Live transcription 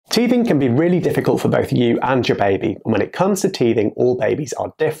Teething can be really difficult for both you and your baby, and when it comes to teething, all babies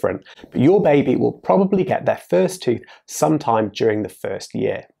are different, but your baby will probably get their first tooth sometime during the first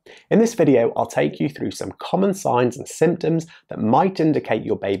year. In this video, I'll take you through some common signs and symptoms that might indicate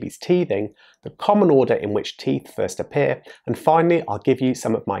your baby's teething, the common order in which teeth first appear, and finally, I'll give you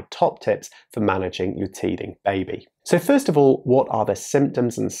some of my top tips for managing your teething baby. So first of all, what are the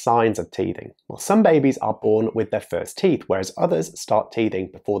symptoms and signs of teething? Well, some babies are born with their first teeth, whereas others start teething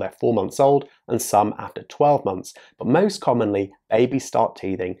before they're 4 months old and some after 12 months. But most commonly, babies start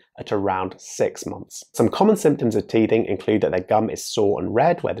teething at around 6 months. Some common symptoms of teething include that their gum is sore and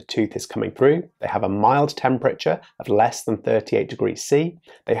red where the tooth is coming through. They have a mild temperature of less than 38 degrees C.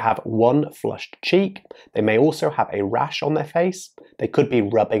 They have one flushed cheek. They may also have a rash on their face. They could be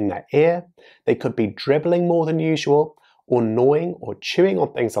rubbing their ear. They could be dribbling more than usual, or gnawing or chewing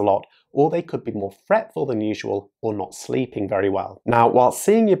on things a lot, or they could be more fretful than usual or not sleeping very well. Now, while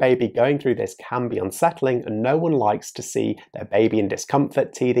seeing your baby going through this can be unsettling and no one likes to see their baby in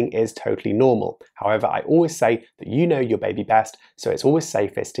discomfort, teething is totally normal. However, I always say that you know your baby best, so it's always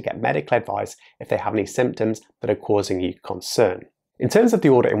safest to get medical advice if they have any symptoms that are causing you concern. In terms of the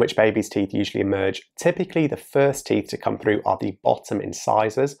order in which babies' teeth usually emerge, typically the first teeth to come through are the bottom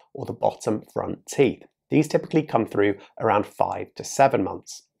incisors or the bottom front teeth. These typically come through around 5 to 7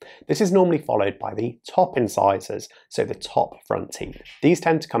 months. This is normally followed by the top incisors, so the top front teeth. These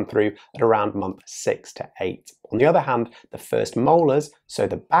tend to come through at around month 6 to 8. On the other hand, the first molars, so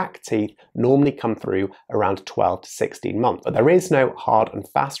the back teeth, normally come through around 12 to 16 months. But there is no hard and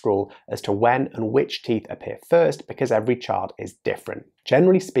fast rule as to when and which teeth appear first because every child is different.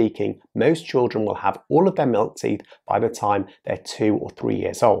 Generally speaking, most children will have all of their milk teeth by the time they're 2 or 3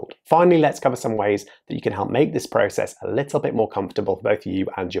 years old. Finally, let's cover some ways that you can help make this process a little bit more comfortable for both you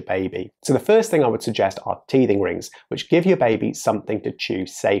and your baby. So the first thing I would suggest are teething rings, which give your baby something to chew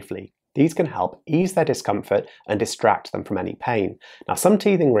safely. These can help ease their discomfort and distract them from any pain. Now, some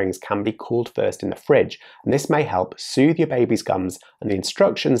teething rings can be cooled first in the fridge, and this may help soothe your baby's gums, and the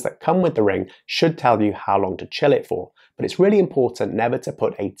instructions that come with the ring should tell you how long to chill it for. But it's really important never to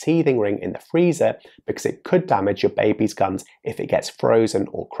put a teething ring in the freezer because it could damage your baby's gums if it gets frozen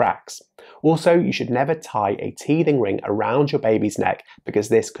or cracks. Also, you should never tie a teething ring around your baby's neck because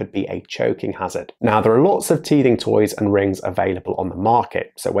this could be a choking hazard. Now, there are lots of teething toys and rings available on the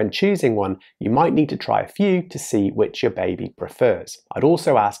market, so when choosing one, you might need to try a few to see which your baby prefers. I'd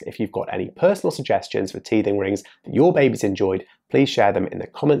also ask if you've got any personal suggestions for teething rings that your baby's enjoyed. Please share them in the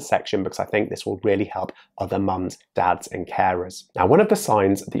comments section because I think this will really help other mums, dads and carers. Now, one of the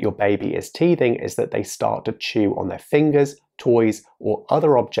signs that your baby is teething is that they start to chew on their fingers, toys or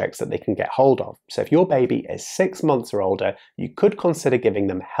other objects that they can get hold of. So if your baby is 6 months or older, you could consider giving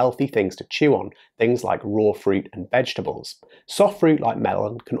them healthy things to chew on, things like raw fruit and vegetables. Soft fruit like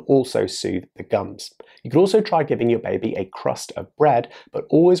melon can also soothe the gums. You could also try giving your baby a crust of bread, but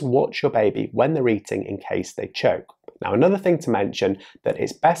always watch your baby when they're eating in case they choke. Now, another thing to mention that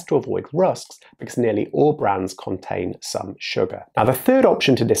it's best to avoid rusks because nearly all brands contain some sugar. Now, the third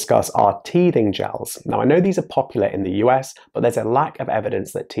option to discuss are teething gels. Now, I know these are popular in the US, but there's a lack of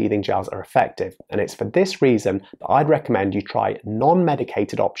evidence that teething gels are effective. And it's for this reason that I'd recommend you try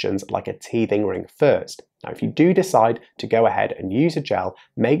non-medicated options like a teething ring first. Now, if you do decide to go ahead and use a gel,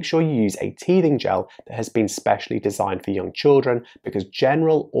 make sure you use a teething gel that has been specially designed for young children because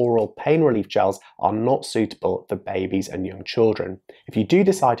general oral pain relief gels are not suitable for babies and young children. If you do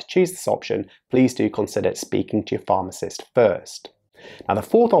decide to choose this option, please do consider speaking to your pharmacist first. Now, the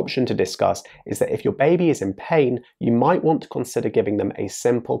fourth option to discuss is that if your baby is in pain, you might want to consider giving them a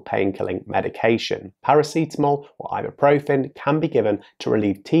simple pain-killing medication. Paracetamol or ibuprofen can be given to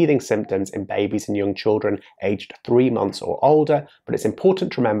relieve teething symptoms in babies and young children aged 3 months or older, but it's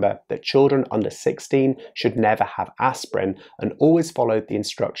important to remember that children under 16 should never have aspirin and always follow the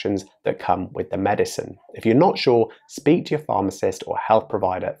instructions that come with the medicine. If you're not sure, speak to your pharmacist or health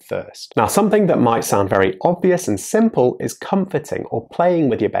provider first. Now, something that might sound very obvious and simple is comforting or playing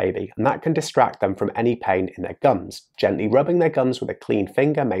with your baby, and that can distract them from any pain in their gums. Gently rubbing their gums with a clean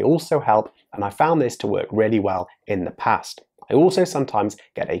finger may also help, and I found this to work really well in the past. I also sometimes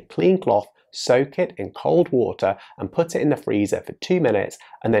get a clean cloth, soak it in cold water and put it in the freezer for 2 minutes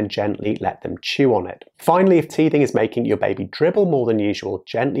and then gently let them chew on it. Finally, if teething is making your baby dribble more than usual,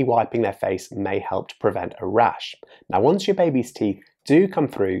 gently wiping their face may help to prevent a rash. Now, once your baby's teeth do come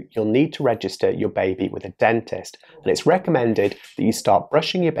through, you'll need to register your baby with a dentist, and it's recommended that you start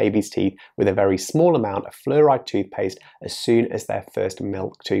brushing your baby's teeth with a very small amount of fluoride toothpaste as soon as their first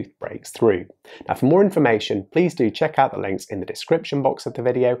milk tooth breaks through. Now, for more information, please do check out the links in the description box of the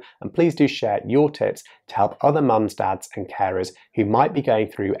video, and please do share your tips to help other mums, dads and carers who might be going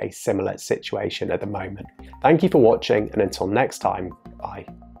through a similar situation at the moment. Thank you for watching, and until next time, bye.